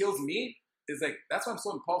what kills me is, like, that's why I'm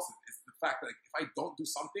so impulsive, is the fact that, like, if I don't do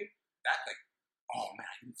something, that, like, oh man,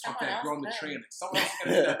 I didn't fuck that girl on the train. Like, someone else is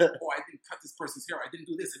gonna do that. Oh, I didn't cut this person's hair. I didn't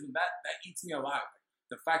do this. I mean, that eats me alive. Like,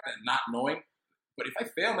 the fact that not knowing. But if I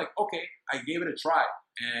fail, I'm like, okay, I gave it a try,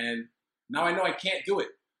 and now I know I can't do it.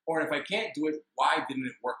 Or if I can't do it, why didn't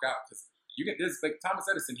it work out? Because you get this, like Thomas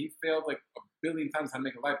Edison, he failed like 1 billion times how to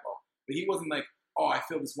make a light bulb, but he wasn't like, "Oh, I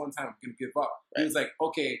failed this one time, I'm gonna give up." Right. He was like,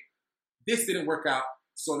 "Okay, this didn't work out,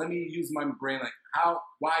 so let me use my brain. Like,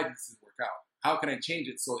 why this didn't work out? How can I change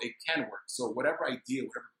it so it can work?" So whatever idea,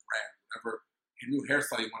 whatever brand, whatever new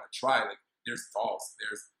hairstyle you want to try, like, there's dolls,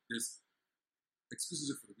 there's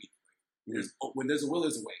excuses for the weak. Like, when there's a will,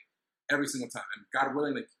 there's a way. Every single time, and God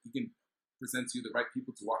willing, like, He can present to you the right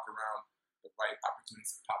people to walk around, the right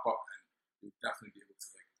opportunities to pop up, and you'll definitely be able to,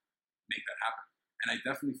 like, make that happen. And I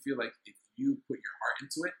definitely feel like if you put your heart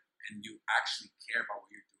into it and you actually care about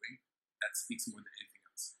what you're doing, that speaks more than anything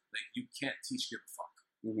else. Like, you can't teach give a fuck,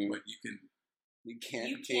 but you can. You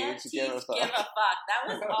can't teach give a fuck. That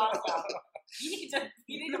was awesome. You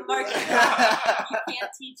need to mark it down. You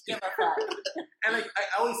can't teach give a fuck. And like, I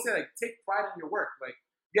always say, like, take pride in your work. Like,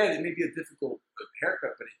 yeah, it may be a difficult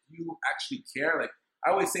haircut, but if you actually care, like, I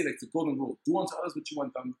always say, like, the golden rule: do unto others what you want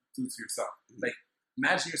them to do to yourself. Like,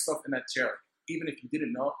 imagine yourself in that chair. Like, even if you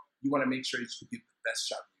didn't know, you want to make sure you should give the best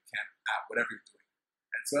shot that you can at whatever you're doing.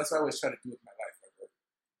 And so that's what I always try to do with my life. Like,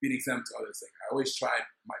 be an example to others. Like, I always tried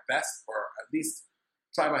my best, or at least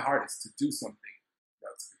try my hardest to do something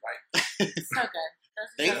relatively right. So good.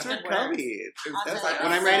 Thanks for coming. Awesome. Like, when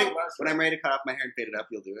I'm ready to cut off my hair and fade it up,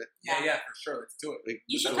 you'll do it. Yeah, for sure. Let's do it.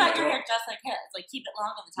 You should cut your hair just like his. Like, keep it long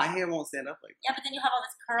on the top. My hair won't stand up like that. Yeah, but then you have all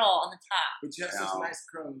this curl on the top. But you have such nice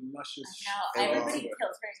curl and luscious. I know. Everybody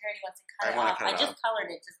feels very hair wants to cut it off. I just colored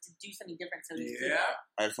it just to do something different. So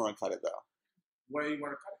I just want to cut it though. Why do you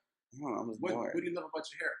want to cut it? I don't know. What do you love about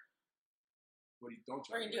your hair? What do you don't?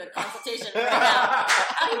 We're gonna do a consultation right now.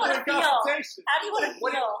 How do you want to feel? How do you want to feel?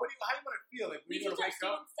 How do you want to feel? Like, we teach our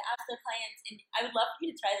students to ask their clients, and I would love for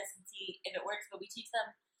you to try this and see if it works. But we teach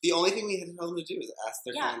them. The only thing we have to tell them to do is ask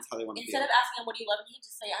their clients how they want to feel. Instead of asking them, "What do you love me?"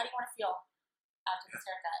 just say, "How do you want to feel after this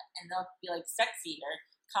haircut?" And they'll be like sexy or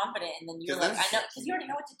confident, and then you're like, "I know," because you already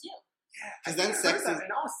know what to do. Yeah, because then sex is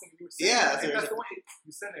in Austin. You were saying that's the way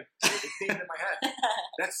you said it. It came in my head.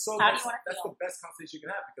 That's so. How do you want to That's feel? the best conversation you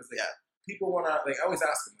can have, because people want to, like, I always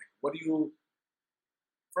ask them, like, what do you?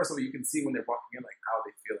 First of all, you can see when they're walking in, like, how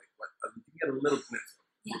they feel, like, what you can get a little glimpse of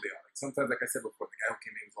who they are. Like, sometimes, like I said before, the guy who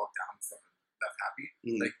came in was all down and stuff and left happy.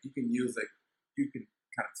 Like, you can use, like, you can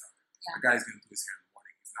kind of tell. The guy's gonna do his hair in the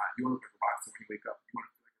morning. He's not. You want to look like a rock star when you wake up. You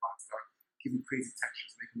want to feel like a rock star. Give him crazy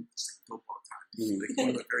textures. Make him look just like dope all the time. Like, you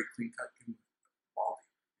want to look very clean cut. Give him baldy.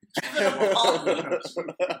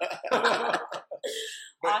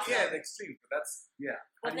 But awesome. yeah, the extreme. But that's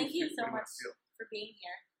Well, thank you so much for being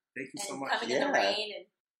here. Thank you so and much. Coming in the rain and.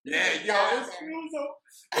 It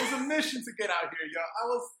was a mission to get out here, yo.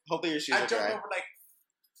 Hopefully your shoes I are jumped dry. over like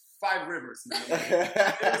 5 rivers, man.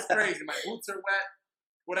 It was crazy. My boots are wet.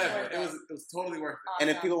 Whatever. It was totally worth it. Awesome. And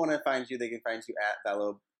if people want to find you, they can find you at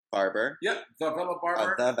Velo Barber. Yep, the Velo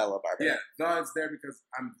Barber. The Velo Barber. Yeah, the is there because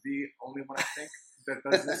I'm the only one, I think, that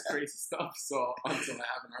does this crazy stuff. So until I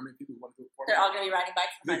have an army of people who want to do it for me, they're all going to be riding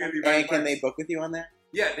bikes. And can they book with you on there?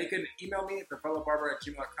 Yeah, they can email me at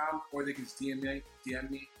thevelobarber@gmail.com, or they can just DM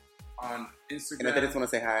me on Instagram. And if they just want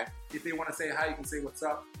to say hi, if they want to say hi, you can say what's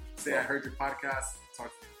up. Say I heard your podcast. Talk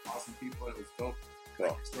to awesome people. It was dope. Cool.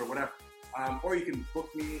 Like your store, whatever. Or you can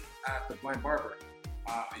book me at the Blind Barber.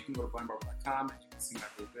 You can go to blindbarber.com and you can see my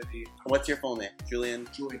full video. what's your full name? Julian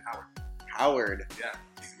Howard. Howard. Yeah.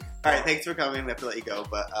 All right, thanks for coming. We have to let you go,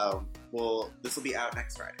 but this will be out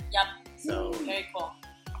next Friday. Yep. So Very cool.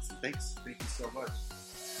 awesome. Thanks. Thank you so much.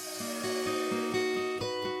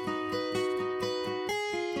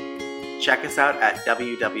 Check us out at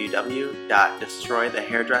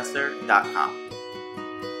www.destroythehairdresser.com.